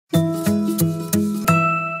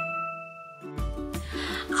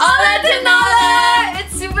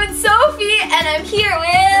and I'm here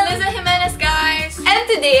with Liza Jimenez, guys! And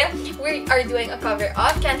today, we are doing a cover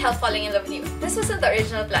of Can't Help Falling in Love with You. This wasn't the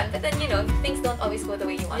original plan, but then, you know, things don't always go the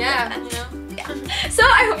way you want them. Yeah, you know? Yeah. So,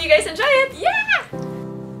 I hope you guys enjoy it! Yeah!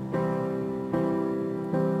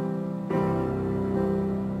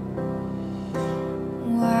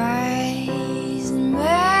 Wise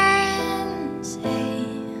men say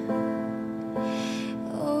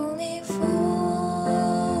only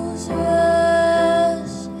fools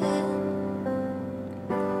rush in,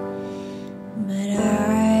 but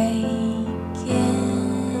I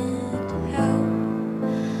can't help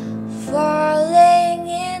falling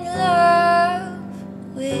in love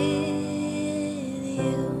with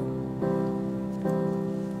you.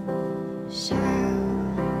 Shall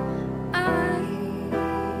I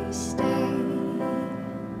stay?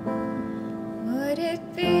 Would it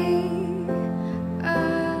be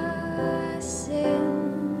a sin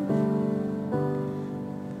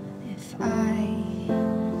if I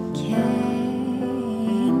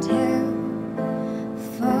can't help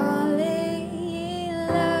falling in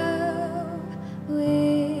love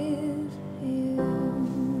with you?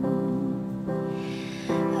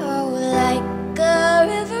 Oh, like a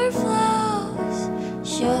river flows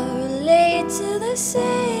surely to the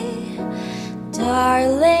sea,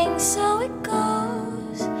 darling, so it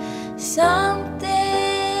goes. Something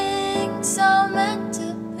so meant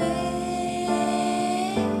to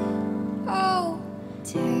be. Oh,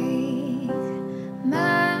 take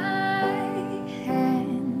my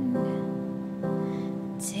hand,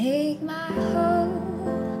 take my whole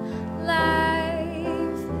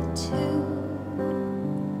life too,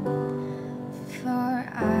 for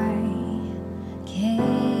I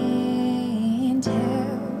can't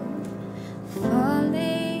help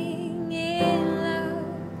falling in love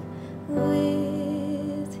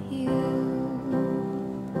with you.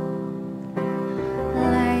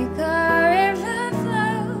 Like a river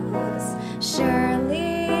flows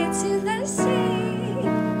surely to the sea,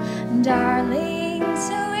 darling,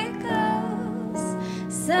 so it goes.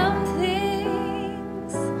 Some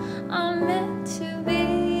things are meant to be.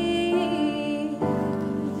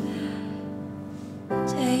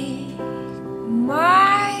 Take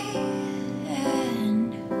my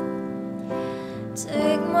hand,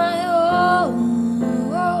 take my whole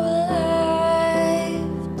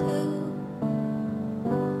life too,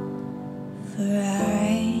 for I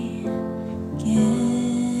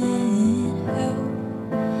can't help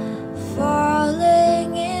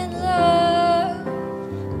falling in love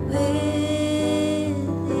with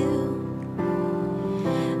you.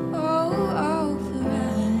 Oh, for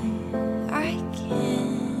I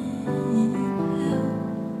can't help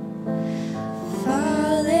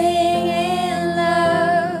falling in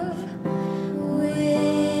love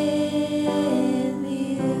with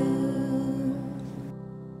you.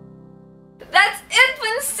 That's it,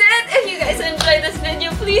 Vincent! If you guys enjoyed this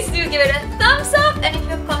video, please do give it a thumbs up. And if you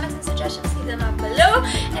have comments and suggestions, leave them up below.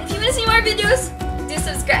 And if you want to see more videos, do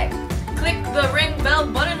subscribe. Click the ring bell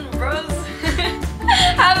button, bros!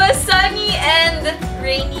 Have a sunny and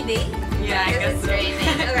rainy day. Yeah, I guess it's so. raining.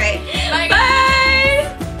 Okay. Bye,